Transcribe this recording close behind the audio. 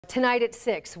Tonight at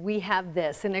 6, we have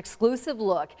this, an exclusive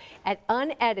look at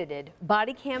unedited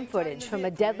body cam footage from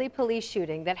a deadly police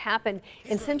shooting that happened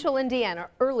in central Indiana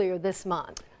earlier this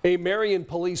month. A Marion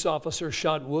police officer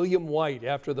shot William White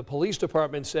after the police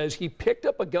department says he picked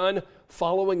up a gun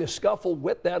following a scuffle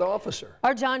with that officer.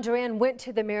 Our John Duran went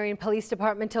to the Marion Police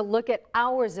Department to look at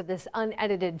hours of this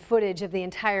unedited footage of the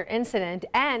entire incident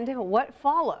and what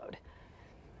followed.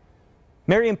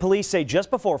 Marion Police say just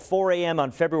before 4 a.m.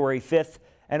 on February 5th,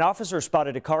 an officer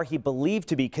spotted a car he believed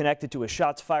to be connected to a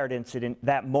shots fired incident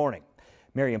that morning.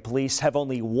 Marion Police have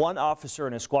only one officer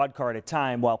in a squad car at a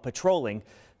time while patrolling,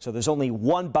 so there's only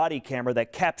one body camera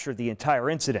that captured the entire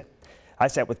incident. I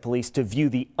sat with police to view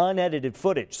the unedited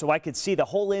footage so I could see the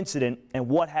whole incident and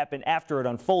what happened after it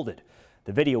unfolded.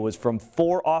 The video was from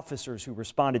 4 officers who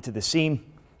responded to the scene.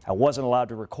 I wasn't allowed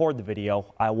to record the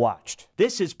video. I watched.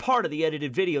 This is part of the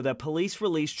edited video that police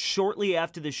released shortly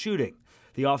after the shooting.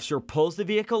 The officer pulls the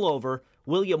vehicle over.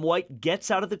 William White gets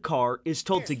out of the car, is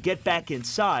told to get back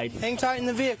inside. Hang tight in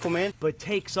the vehicle, man. But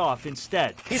takes off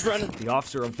instead. He's running. The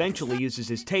officer eventually uses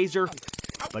his taser,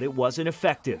 but it wasn't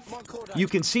effective. You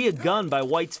can see a gun by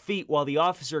White's feet while the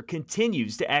officer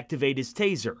continues to activate his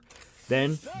taser.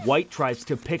 Then White tries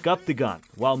to pick up the gun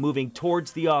while moving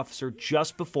towards the officer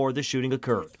just before the shooting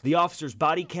occurred. The officer's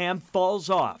body cam falls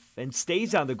off and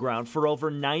stays on the ground for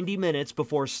over 90 minutes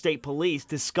before state police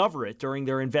discover it during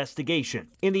their investigation.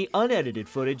 In the unedited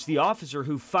footage, the officer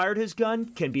who fired his gun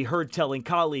can be heard telling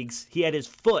colleagues he had his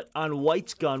foot on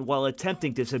White's gun while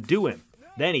attempting to subdue him.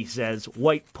 Then he says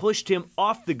White pushed him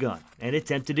off the gun and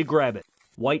attempted to grab it.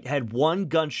 White had 1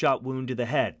 gunshot wound to the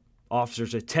head.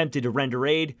 Officers attempted to render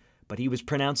aid, but he was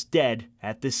pronounced dead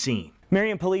at the scene.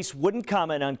 Marion Police wouldn't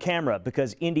comment on camera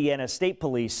because Indiana State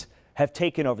Police have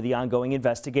taken over the ongoing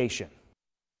investigation.